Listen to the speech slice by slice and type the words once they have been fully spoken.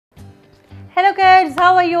Hello kids,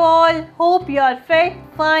 how are you all? Hope you are fit,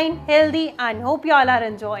 fine, healthy and hope you all are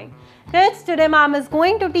enjoying. Kids, today ma'am is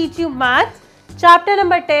going to teach you maths chapter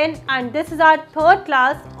number 10 and this is our third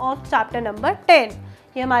class of chapter number 10.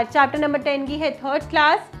 ये हमारे chapter number 10 की है third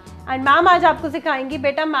class and ma'am आज आपको सिखाएंगी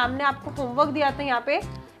बेटा ma'am ने आपको homework दिया था यहाँ पे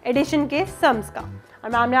एडिशन के सम्स का और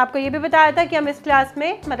मैम ने आपको ये भी बताया था कि हम इस क्लास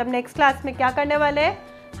में मतलब नेक्स्ट क्लास में क्या करने वाले हैं.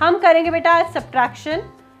 हम करेंगे बेटा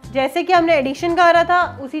सब्ट्रैक्शन. जैसे कि हमने एडिशन करा था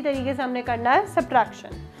उसी तरीके से हमने करना है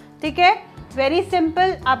सब्ट्रैक्शन. ठीक है, वेरी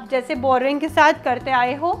सिंपल. आप जैसे बोरिंग के साथ करते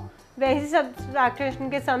आए हो वैसे सब्ट्रैक्शन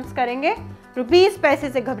के सम्स करेंगे. रुपीस पैसे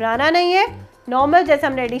से घबराना नहीं है. नॉर्मल जैसे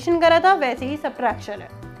हमने एडिशन करा था वैसे ही सब्ट्रैक्शन है.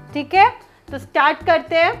 ठीक है, तो स्टार्ट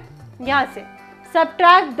करते हैं यहाँ से.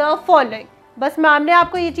 Subtract the following. बस मैम ने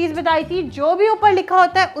आपको ये चीज़ बताई थी, जो भी ऊपर लिखा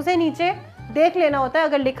होता है उसे नीचे देख लेना होता है.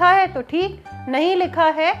 अगर लिखा है तो ठीक, नहीं लिखा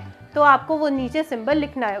है तो आपको वो नीचे सिंबल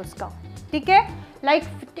लिखना है उसका. ठीक है, लाइक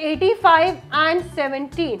 85 एंड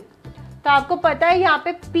 17. तो आपको पता है यहाँ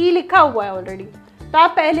पे P लिखा हुआ है ऑलरेडी, तो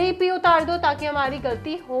आप पहले ही P उतार दो ताकि हमारी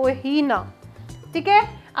गलती हो ही ना. ठीक है,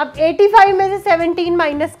 अब 85 में से 17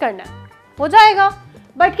 माइनस करना है, हो जाएगा.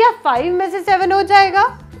 बट क्या 5 में से 7 हो जाएगा?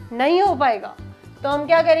 नहीं हो पाएगा. तो हम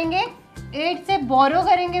क्या करेंगे, 8 से बोरो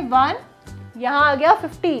करेंगे 1, यहाँ आ गया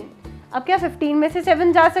 15. अब क्या 15 में से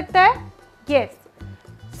 7 जा सकता है? यस.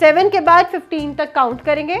 7 के बाद 15 तक काउंट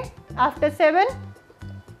करेंगे. After 7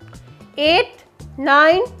 8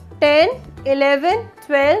 9 10 11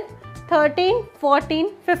 12 13 14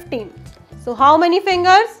 15. So how many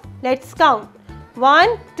fingers? Let's count.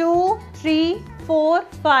 1 2 3 4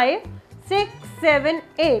 5 6 7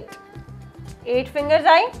 8. 8 fingers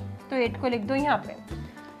आई तो 8 को लिख दो यहाँ पे.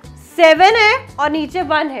 7 है और नीचे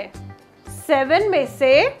 1 है. 7 में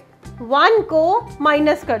से 1 को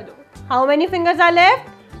माइनस कर दो. How many fingers are left?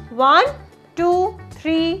 1 2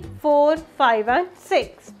 3 4 5 and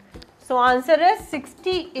 6. So answer is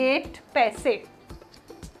 68 पैसे.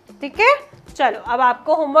 ठीक है, चलो अब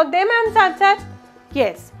आपको होमवर्क दे मैम साथ साथ.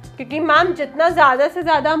 यस, क्योंकि मैम जितना ज़्यादा से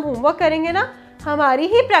ज़्यादा हम होमवर्क करेंगे ना हमारी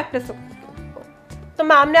ही प्रैक्टिस हो. तो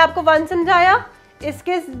मैम ने आपको 1 समझाया,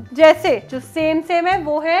 इसके जैसे जो सेम है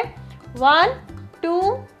वो है 1 2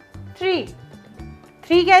 3.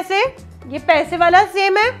 3 कैसे? ये पैसे वाला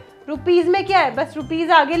सेम है. रुपीज़ में क्या है, बस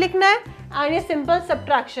रुपीज़ आगे लिखना है एंड ये सिंपल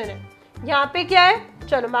सब्ट्रैक्शन है. यहाँ पे क्या है,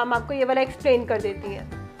 चलो मैम आपको ये वाला एक्सप्लेन कर देती है.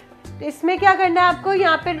 तो इसमें क्या करना है आपको,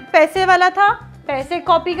 यहाँ पे पैसे वाला था, पैसे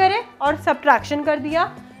कॉपी करे और सब्ट्रैक्शन कर दिया.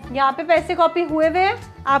 यहाँ पे पैसे कॉपी हुए हैं,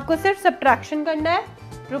 आपको सिर्फ सब्ट्रैक्शन करना है.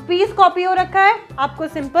 रुपीज़ कॉपी हो रखा है, आपको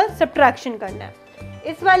सिंपल सब्ट्रैक्शन करना है.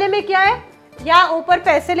 इस वाले में क्या है, यहाँ ऊपर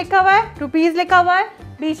पैसे लिखा हुआ है, रुपीज़ लिखा हुआ है,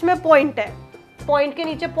 बीच में पॉइंट है, पॉइंट के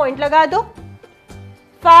नीचे पॉइंट लगा दो.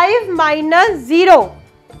 5 माइनस 0.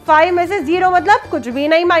 5 में से 0 मतलब कुछ भी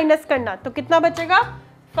नहीं माइनस करना, तो कितना बचेगा?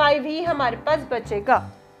 5 ही हमारे पास बचेगा.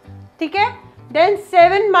 ठीक है, देन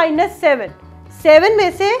 7 माइनस 7. 7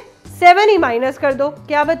 में से 7 ही माइनस कर दो,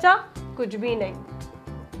 क्या बचा? कुछ भी नहीं.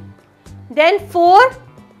 Then 4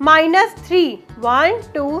 minus 3. 1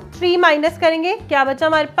 2 3 माइनस करेंगे, क्या बचा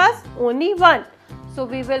हमारे पास? Only 1. So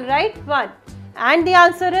we will write 1 and the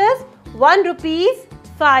answer is 1 rupees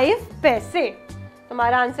 5 पैसे.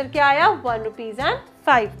 हमारा आंसर क्या आया? 1 रुपीज एंड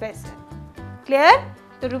 5 पैसे. क्लियर?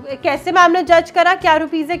 तो कैसे मैम ने जज करा क्या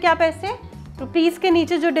रुपीज है क्या पैसे? रुपीज के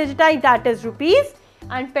नीचे जो digit I that is rupees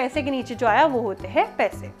and पैसे के नीचे जो आया वो होते हैं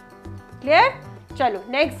पैसे. क्लियर? चलो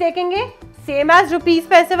नेक्स्ट देखेंगे. सेम एज रुपीज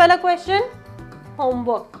पैसे वाला question,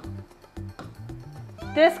 homework.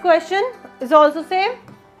 This question is also same,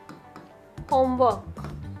 homework.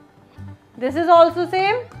 This is also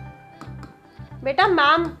same. बेटा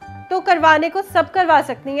मैम तो करवाने को सब करवा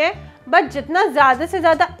सकती हैं, बट जितना ज़्यादा से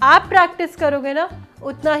ज़्यादा आप प्रैक्टिस करोगे ना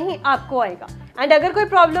उतना ही आपको आएगा. एंड अगर कोई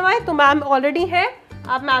प्रॉब्लम आए तो मैम ऑलरेडी है,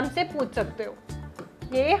 आप मैम से पूछ सकते हो.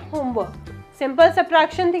 ये होमवर्क, सिंपल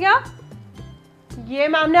सब्ट्रैक्शन दिया, ये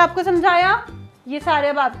मैम ने आपको समझाया, ये सारे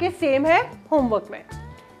अब आपके सेम है होमवर्क में.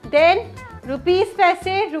 देन रुपीज़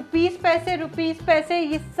पैसे रुपीज़ पैसे रुपीज़ पैसे,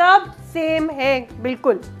 ये सब सेम है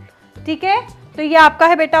बिल्कुल. ठीक है, तो ये आपका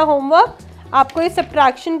है बेटा होमवर्क. आपको इस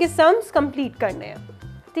सब्ट्रैक्शन के सम्स कंप्लीट करने हैं.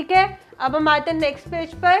 ठीक है, अब हम आते हैं नेक्स्ट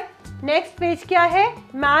पेज पर. नेक्स्ट पेज क्या है?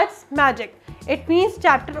 Maths magic. It means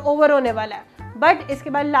chapter over होने वाला है, बट इसके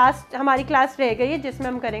बाद लास्ट हमारी क्लास रह गई है जिसमें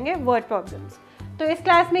हम करेंगे वर्ड प्रॉब्लम्स. तो इस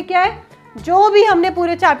क्लास में क्या है, जो भी हमने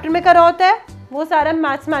पूरे चैप्टर में करा होता है वो सारा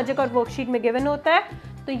मैथ्स मैजिक और वर्कशीट में गिवन होता है.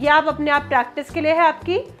 तो ये आप अपने आप प्रैक्टिस के लिए है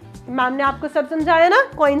आपकी. मैम ने आपको सब समझाया ना,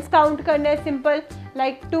 कॉइन्स काउंट करना है simple,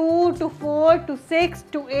 like 2 to 4 to 6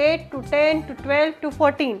 to 8 to 10 to 12 to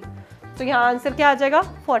 14. तो यहाँ आंसर क्या आ जाएगा?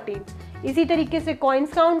 14. इसी तरीके से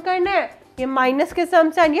कॉइन्स काउंट करना है, ये माइनस के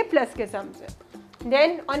सम्स हैं, ये प्लस के सम्स हैं.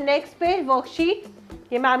 Then on next page worksheet,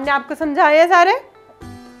 ये मैम ने आपको समझाया है सारे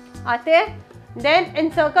आते हैं। Then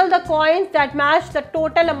encircle the coins that match the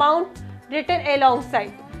total amount written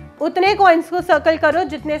alongside, उतने कॉइन्स को सर्कल करो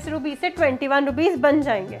जितने से रुपीज से 21 रुपीज बन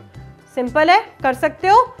जाएंगे। सिंपल है, कर सकते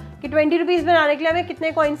हो कि 20 रुपीज बनाने के लिए हमें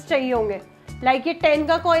कितने कॉइन्स चाहिए होंगे। लाइक ये 10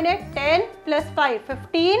 का कॉइन है, 10 + 5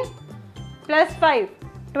 15 + 5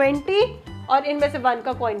 20, और इनमें से 1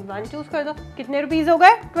 का कॉइन 1 चूज कर दो। कितने रुपीज हो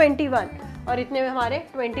गए 21, और इतने में हमारे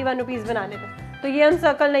 21 रुपीज बनाने थे, तो ये हम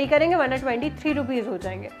सर्कल नहीं करेंगे वरना 23 रुपीज हो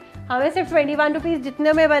जाएंगे। हमें सिर्फ 21 रुपीज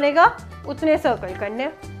जितने में बनेगा उतने सर्कल करने,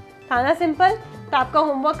 था ना सिंपल। तो आपका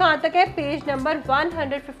होमवर्क कहाँ तक है, पेज नंबर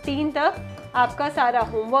 115 तक आपका सारा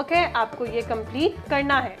होमवर्क है, आपको ये कंप्लीट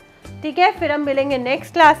करना है। ठीक है, फिर हम मिलेंगे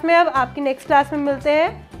नेक्स्ट क्लास में। अब आपकी नेक्स्ट क्लास में मिलते हैं,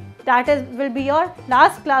 that is will be your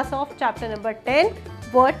last class of chapter number 10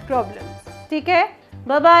 word problems. ठीक है,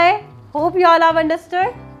 bye bye, hope you all have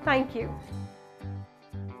understood, thank you.